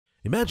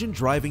Imagine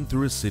driving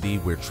through a city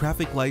where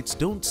traffic lights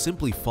don't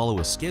simply follow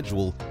a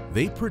schedule,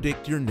 they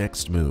predict your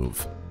next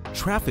move.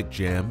 Traffic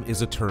jam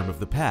is a term of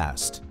the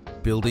past.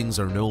 Buildings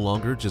are no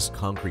longer just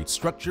concrete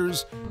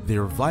structures,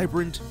 they're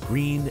vibrant,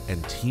 green,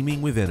 and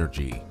teeming with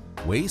energy.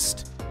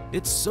 Waste?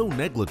 It's so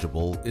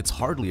negligible, it's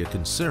hardly a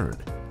concern.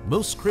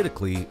 Most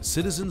critically,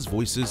 citizens'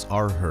 voices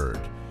are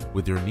heard,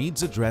 with their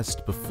needs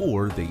addressed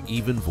before they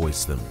even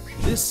voice them.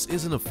 This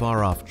isn't a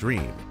far-off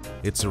dream.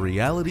 It's a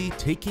reality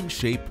taking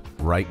shape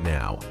right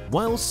now.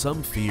 While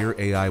some fear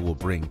AI will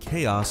bring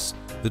chaos,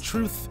 the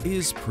truth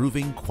is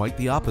proving quite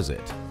the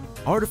opposite.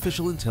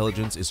 Artificial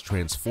intelligence is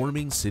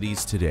transforming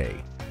cities today,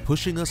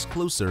 pushing us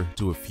closer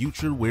to a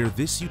future where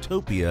this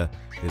utopia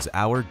is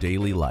our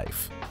daily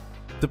life.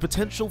 The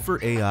potential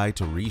for AI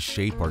to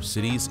reshape our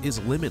cities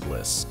is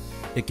limitless.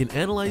 It can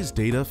analyze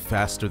data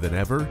faster than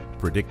ever,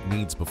 predict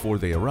needs before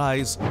they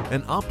arise,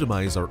 and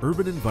optimize our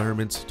urban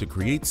environments to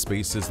create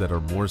spaces that are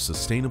more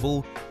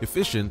sustainable,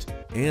 efficient,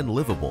 and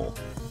livable.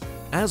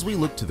 As we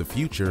look to the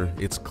future,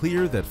 it's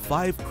clear that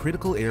 5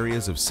 critical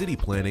areas of city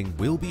planning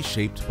will be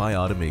shaped by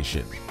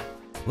automation.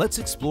 Let's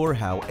explore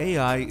how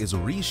AI is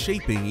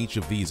reshaping each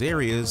of these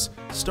areas,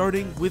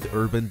 starting with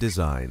urban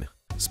design.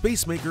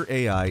 Spacemaker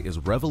AI is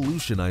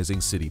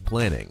revolutionizing city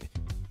planning.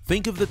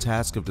 Think of the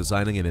task of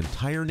designing an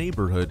entire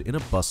neighborhood in a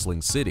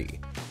bustling city,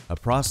 a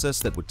process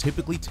that would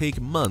typically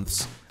take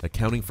months,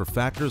 accounting for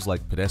factors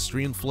like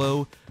pedestrian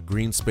flow,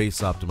 green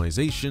space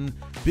optimization,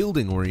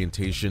 building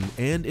orientation,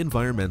 and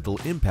environmental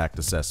impact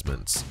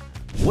assessments.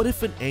 What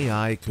if an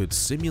AI could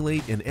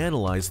simulate and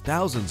analyze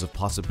thousands of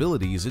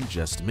possibilities in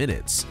just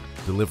minutes,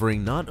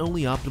 delivering not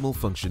only optimal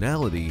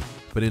functionality,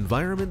 but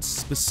environments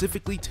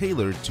specifically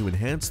tailored to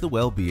enhance the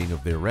well-being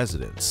of their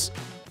residents?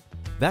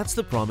 That's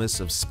the promise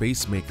of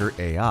Spacemaker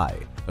AI,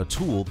 a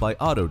tool by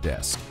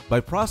Autodesk.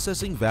 By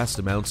processing vast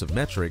amounts of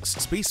metrics,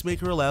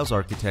 Spacemaker allows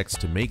architects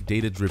to make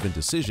data-driven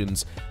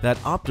decisions that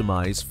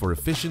optimize for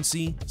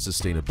efficiency,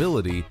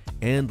 sustainability,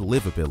 and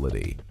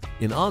livability.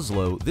 In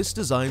Oslo, this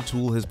design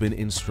tool has been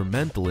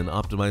instrumental in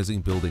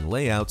optimizing building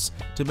layouts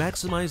to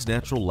maximize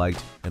natural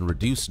light and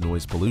reduce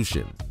noise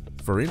pollution.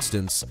 For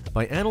instance,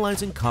 by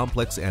analyzing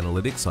complex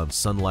analytics on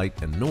sunlight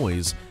and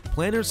noise,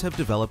 planners have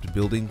developed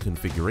building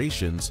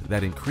configurations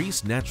that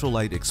increase natural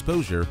light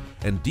exposure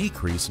and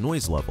decrease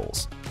noise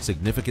levels,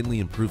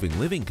 significantly improving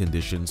living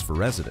conditions for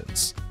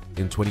residents.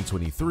 In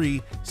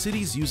 2023,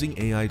 cities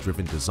using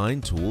AI-driven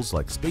design tools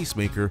like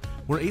Spacemaker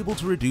were able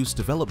to reduce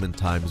development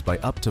times by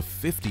up to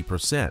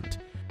 50%,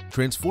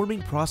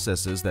 transforming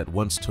processes that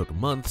once took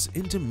months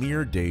into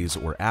mere days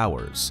or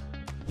hours.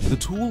 The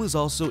tool is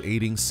also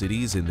aiding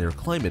cities in their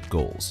climate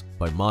goals.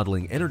 By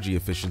modeling energy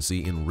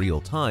efficiency in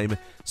real time,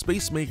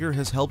 Spacemaker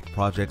has helped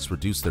projects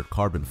reduce their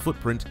carbon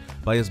footprint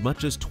by as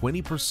much as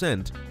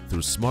 20%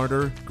 through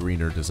smarter,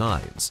 greener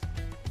designs.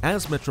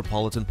 As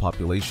metropolitan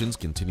populations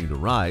continue to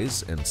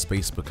rise and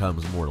space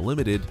becomes more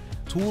limited,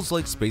 tools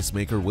like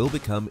Spacemaker will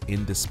become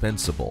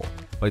indispensable.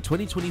 By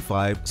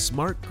 2025,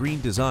 smart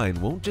green design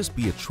won't just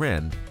be a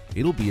trend,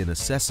 it'll be a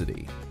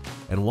necessity.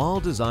 And while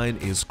design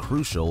is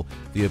crucial,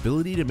 the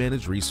ability to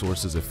manage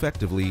resources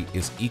effectively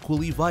is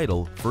equally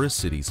vital for a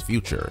city's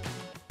future.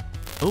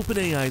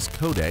 OpenAI's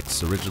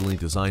Codex, originally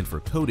designed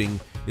for coding,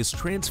 is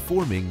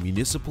transforming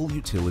municipal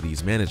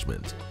utilities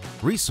management.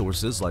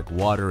 Resources like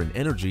water and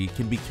energy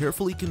can be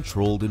carefully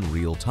controlled in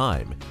real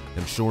time,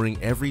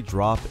 ensuring every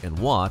drop and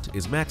watt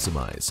is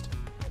maximized.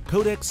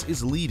 Codex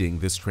is leading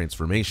this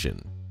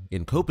transformation.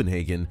 In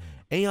Copenhagen,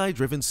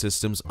 AI-driven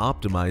systems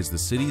optimize the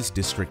city's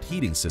district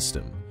heating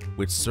system,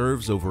 which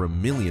serves over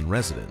 1 million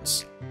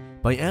residents.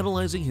 By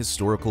analyzing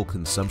historical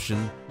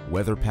consumption,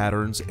 weather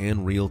patterns,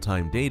 and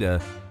real-time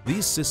data,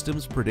 these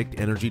systems predict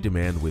energy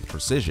demand with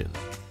precision.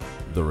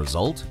 The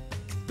result?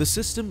 The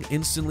system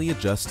instantly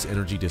adjusts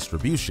energy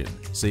distribution,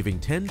 saving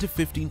 10 to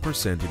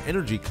 15% in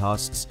energy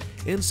costs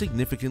and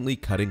significantly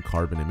cutting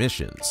carbon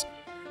emissions.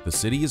 The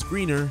city is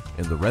greener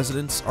and the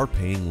residents are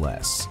paying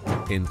less.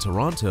 In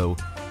Toronto,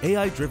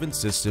 AI-driven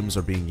systems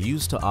are being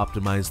used to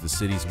optimize the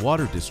city's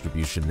water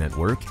distribution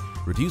network,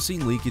 reducing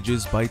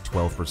leakages by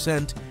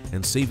 12%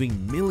 and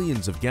saving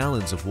millions of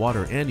gallons of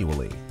water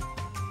annually.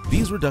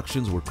 These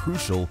reductions were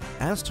crucial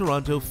as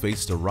Toronto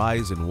faced a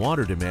rise in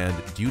water demand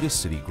due to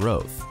city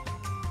growth.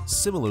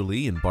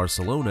 Similarly, in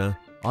Barcelona,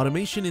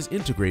 automation is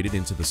integrated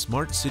into the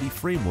smart city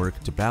framework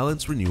to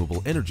balance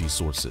renewable energy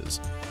sources,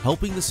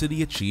 helping the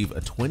city achieve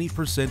a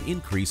 20%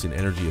 increase in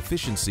energy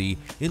efficiency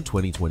in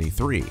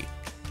 2023.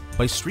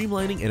 By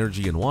streamlining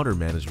energy and water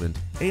management,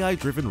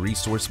 AI-driven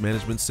resource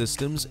management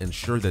systems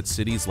ensure that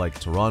cities like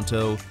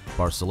Toronto,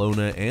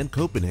 Barcelona, and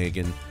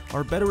Copenhagen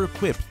are better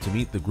equipped to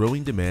meet the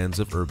growing demands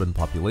of urban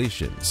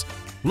populations.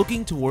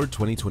 Looking toward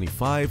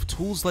 2025,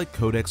 tools like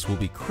Codex will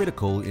be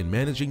critical in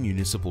managing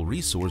municipal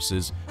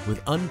resources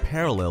with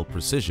unparalleled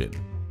precision.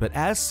 But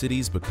as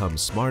cities become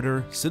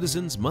smarter,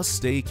 citizens must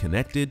stay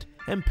connected,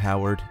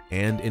 empowered,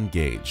 and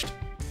engaged.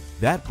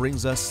 That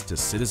brings us to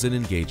citizen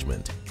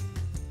engagement.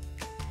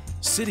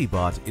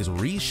 Citybot is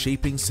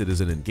reshaping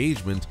citizen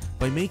engagement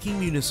by making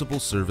municipal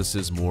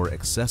services more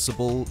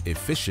accessible,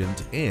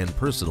 efficient, and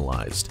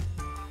personalized.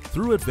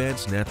 Through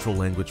advanced natural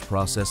language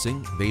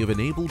processing, they have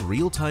enabled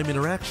real-time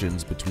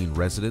interactions between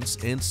residents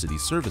and city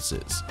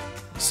services.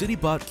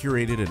 Citybot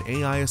curated an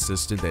AI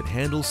assistant that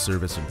handles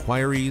service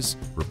inquiries,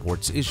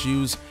 reports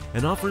issues,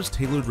 and offers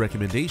tailored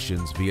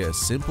recommendations via a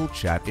simple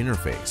chat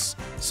interface.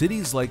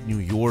 Cities like New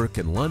York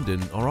and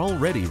London are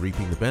already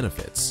reaping the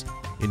benefits.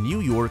 In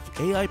New York,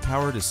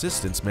 AI-powered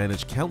assistants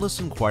manage countless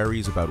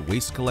inquiries about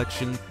waste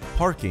collection,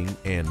 parking,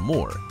 and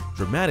more,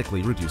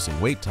 dramatically reducing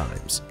wait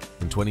times.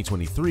 In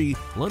 2023,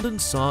 London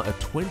saw a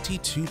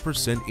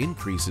 22%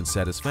 increase in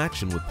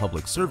satisfaction with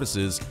public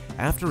services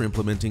after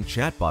implementing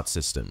chatbot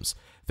systems,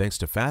 thanks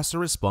to faster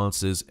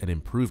responses and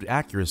improved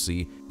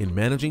accuracy in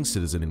managing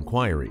citizen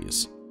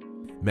inquiries.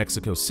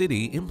 Mexico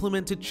City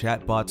implemented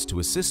chatbots to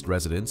assist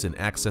residents in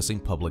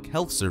accessing public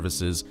health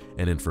services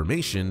and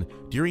information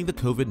during the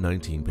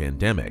COVID-19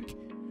 pandemic.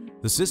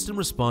 The system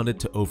responded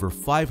to over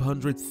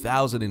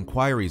 500,000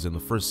 inquiries in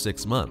the first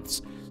 6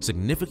 months,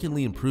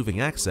 significantly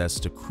improving access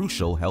to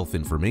crucial health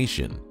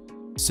information.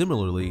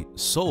 Similarly,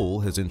 Seoul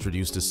has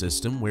introduced a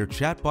system where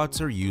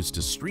chatbots are used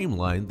to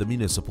streamline the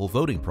municipal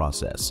voting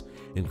process,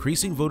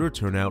 increasing voter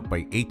turnout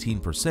by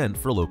 18%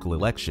 for local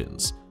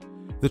elections.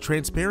 The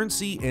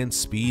transparency and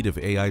speed of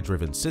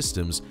AI-driven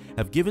systems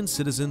have given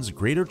citizens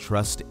greater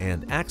trust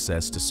and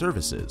access to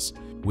services,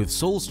 with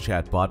Seoul's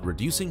chatbot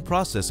reducing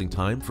processing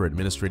time for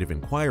administrative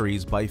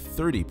inquiries by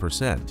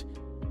 30%.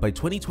 By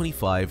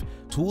 2025,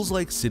 tools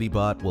like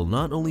Citybot will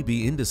not only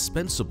be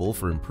indispensable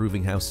for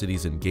improving how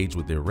cities engage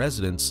with their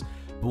residents,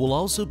 but will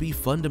also be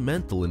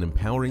fundamental in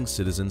empowering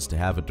citizens to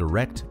have a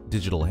direct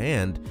digital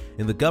hand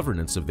in the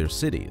governance of their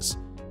cities.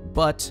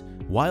 But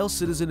while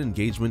citizen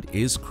engagement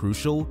is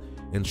crucial,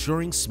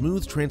 ensuring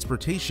smooth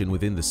transportation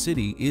within the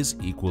city is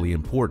equally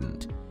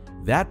important.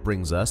 That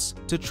brings us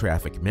to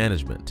traffic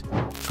management.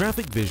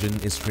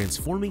 TrafficVision is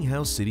transforming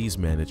how cities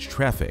manage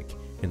traffic,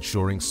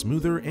 ensuring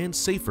smoother and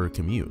safer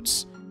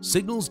commutes.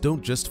 Signals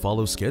don't just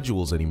follow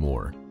schedules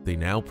anymore. They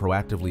now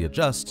proactively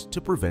adjust to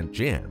prevent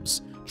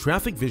jams.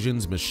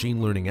 TrafficVision's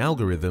machine learning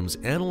algorithms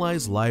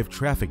analyze live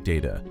traffic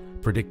data,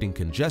 predicting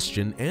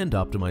congestion and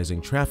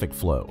optimizing traffic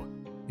flow.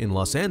 In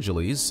Los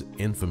Angeles,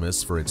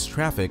 infamous for its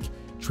traffic,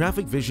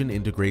 TrafficVision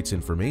integrates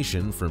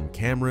information from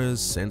cameras,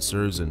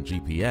 sensors, and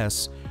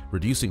GPS,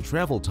 reducing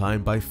travel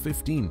time by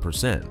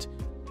 15%.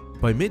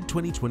 By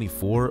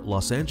mid-2024,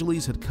 Los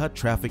Angeles had cut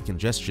traffic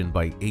congestion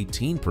by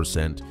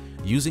 18%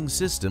 using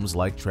systems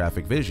like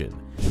TrafficVision,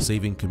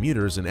 saving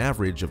commuters an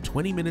average of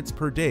 20 minutes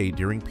per day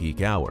during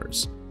peak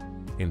hours.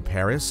 In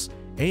Paris,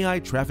 AI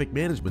traffic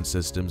management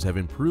systems have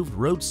improved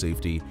road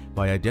safety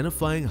by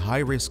identifying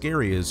high-risk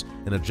areas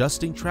and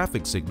adjusting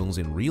traffic signals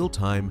in real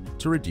time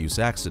to reduce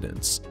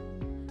accidents.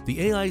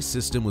 The AI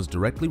system was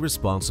directly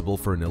responsible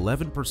for an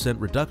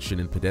 11% reduction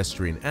in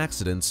pedestrian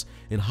accidents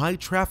in high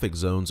traffic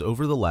zones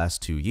over the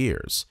last 2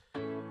 years.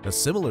 A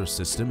similar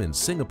system in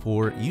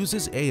Singapore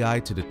uses AI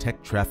to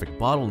detect traffic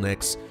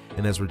bottlenecks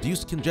and has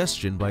reduced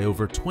congestion by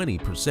over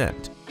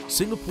 20%.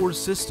 Singapore's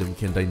system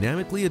can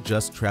dynamically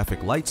adjust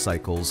traffic light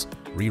cycles,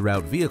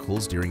 reroute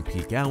vehicles during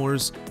peak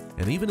hours,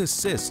 and even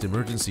assist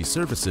emergency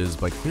services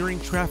by clearing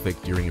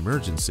traffic during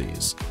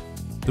emergencies.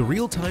 The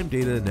real-time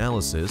data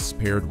analysis,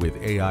 paired with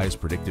AI's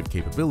predictive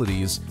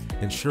capabilities,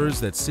 ensures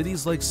that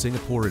cities like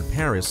Singapore and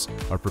Paris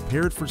are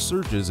prepared for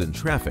surges in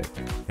traffic,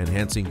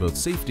 enhancing both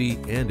safety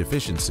and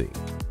efficiency.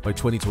 By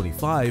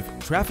 2025,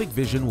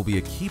 TrafficVision will be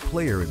a key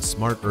player in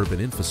smart urban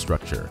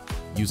infrastructure,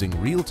 using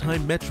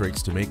real-time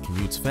metrics to make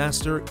commutes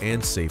faster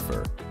and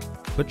safer.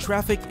 But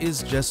traffic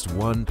is just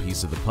one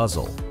piece of the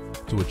puzzle.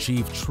 To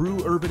achieve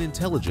true urban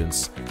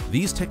intelligence,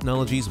 these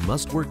technologies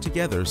must work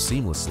together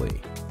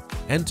seamlessly.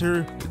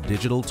 Enter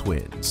digital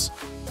twins.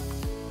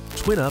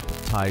 TwinUp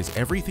ties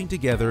everything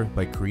together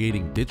by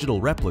creating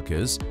digital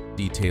replicas,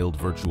 detailed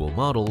virtual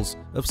models,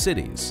 of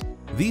cities.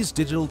 These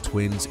digital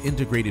twins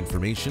integrate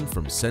information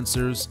from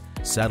sensors,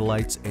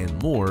 satellites,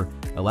 and more,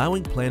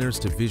 allowing planners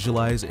to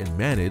visualize and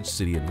manage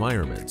city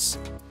environments.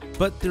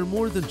 But they're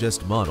more than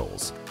just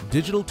models.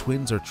 Digital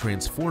twins are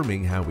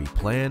transforming how we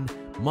plan,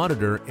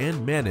 monitor,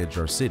 and manage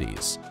our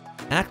cities.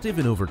 Active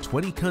in over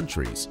 20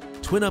 countries,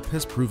 TwinUp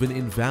has proven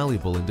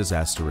invaluable in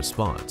disaster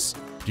response.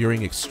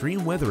 During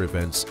extreme weather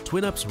events,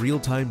 TwinUp's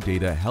real-time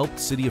data helped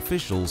city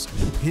officials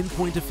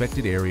pinpoint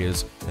affected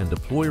areas and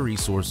deploy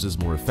resources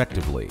more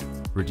effectively,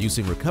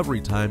 reducing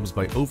recovery times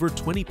by over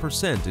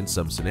 20% in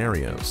some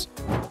scenarios.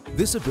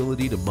 This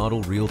ability to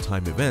model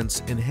real-time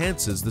events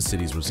enhances the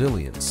city's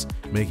resilience,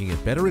 making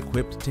it better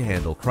equipped to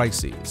handle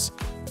crises.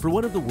 For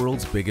one of the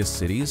world's biggest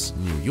cities,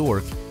 New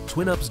York,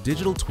 TwinUp's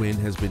digital twin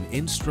has been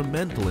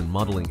instrumental in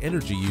modeling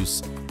energy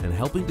use and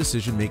helping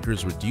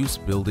decision-makers reduce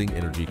building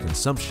energy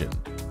consumption,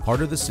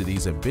 part of the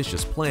city's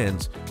ambitious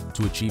plans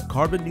to achieve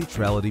carbon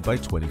neutrality by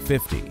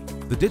 2050.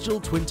 The digital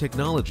twin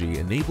technology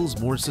enables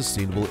more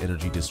sustainable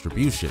energy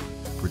distribution,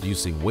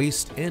 reducing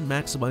waste and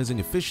maximizing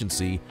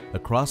efficiency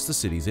across the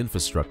city's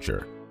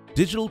infrastructure.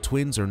 Digital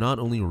twins are not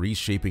only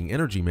reshaping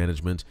energy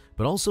management,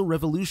 but also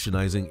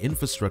revolutionizing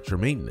infrastructure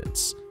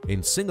maintenance.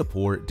 In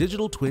Singapore,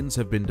 digital twins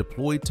have been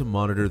deployed to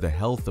monitor the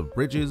health of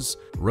bridges,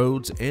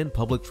 roads, and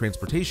public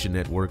transportation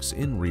networks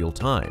in real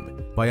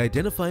time. By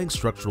identifying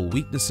structural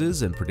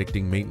weaknesses and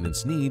predicting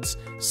maintenance needs,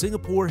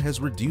 Singapore has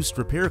reduced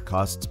repair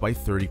costs by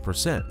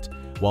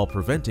 30%, while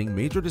preventing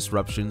major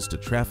disruptions to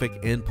traffic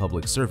and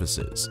public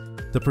services.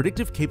 The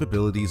predictive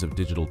capabilities of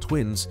digital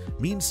twins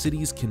mean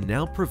cities can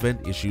now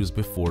prevent issues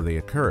before they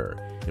occur,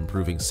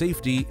 improving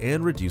safety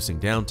and reducing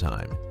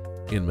downtime.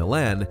 In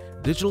Milan,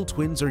 digital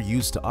twins are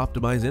used to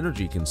optimize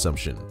energy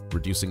consumption,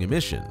 reducing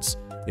emissions.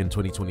 In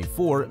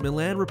 2024,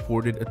 Milan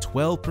reported a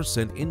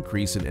 12%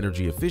 increase in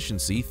energy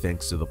efficiency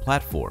thanks to the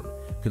platform,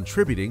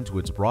 contributing to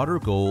its broader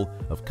goal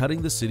of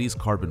cutting the city's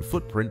carbon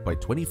footprint by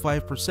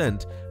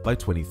 25% by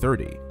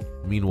 2030.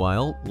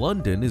 Meanwhile,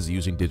 London is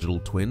using digital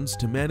twins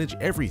to manage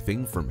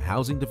everything from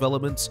housing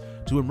developments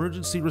to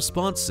emergency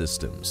response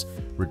systems,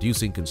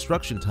 reducing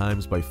construction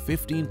times by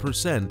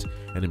 15%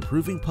 and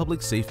improving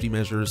public safety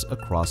measures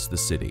across the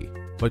city.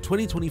 By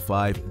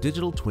 2025,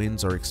 digital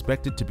twins are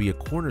expected to be a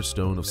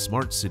cornerstone of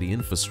smart city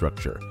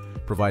infrastructure,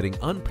 providing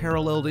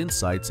unparalleled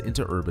insights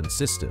into urban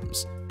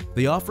systems.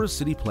 They offer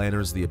city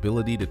planners the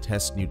ability to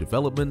test new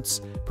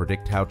developments,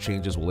 predict how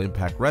changes will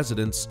impact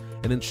residents,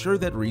 and ensure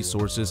that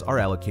resources are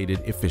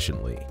allocated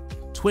efficiently.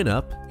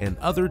 TwinUp and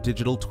other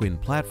digital twin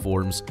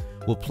platforms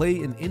will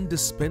play an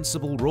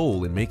indispensable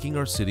role in making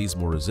our cities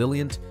more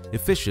resilient,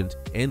 efficient,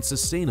 and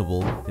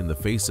sustainable in the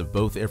face of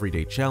both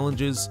everyday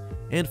challenges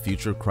and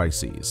future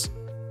crises.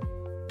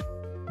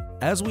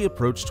 As we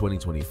approach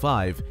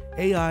 2025,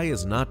 AI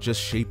is not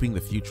just shaping the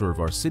future of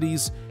our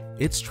cities,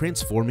 it's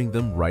transforming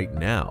them right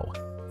now.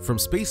 From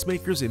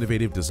Spacemaker's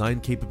innovative design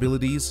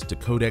capabilities to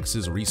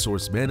Codex's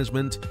resource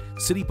management,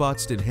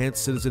 Citybot's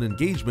enhanced citizen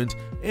engagement,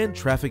 and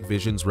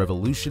TrafficVision's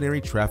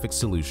revolutionary traffic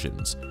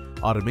solutions,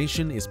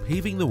 automation is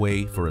paving the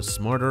way for a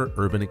smarter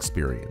urban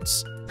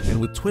experience. And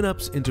with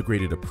TwinUp's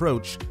integrated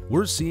approach,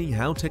 we're seeing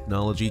how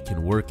technology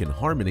can work in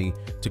harmony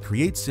to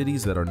create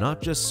cities that are not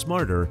just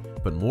smarter,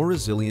 but more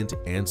resilient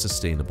and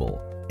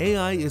sustainable.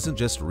 AI isn't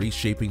just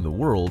reshaping the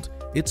world,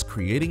 it's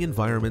creating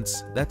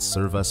environments that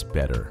serve us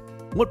better.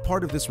 What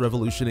part of this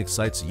revolution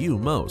excites you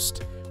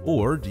most?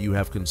 Or do you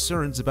have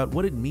concerns about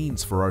what it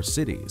means for our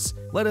cities?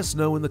 Let us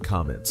know in the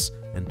comments,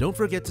 and don't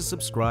forget to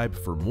subscribe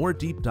for more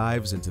deep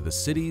dives into the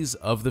cities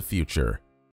of the future.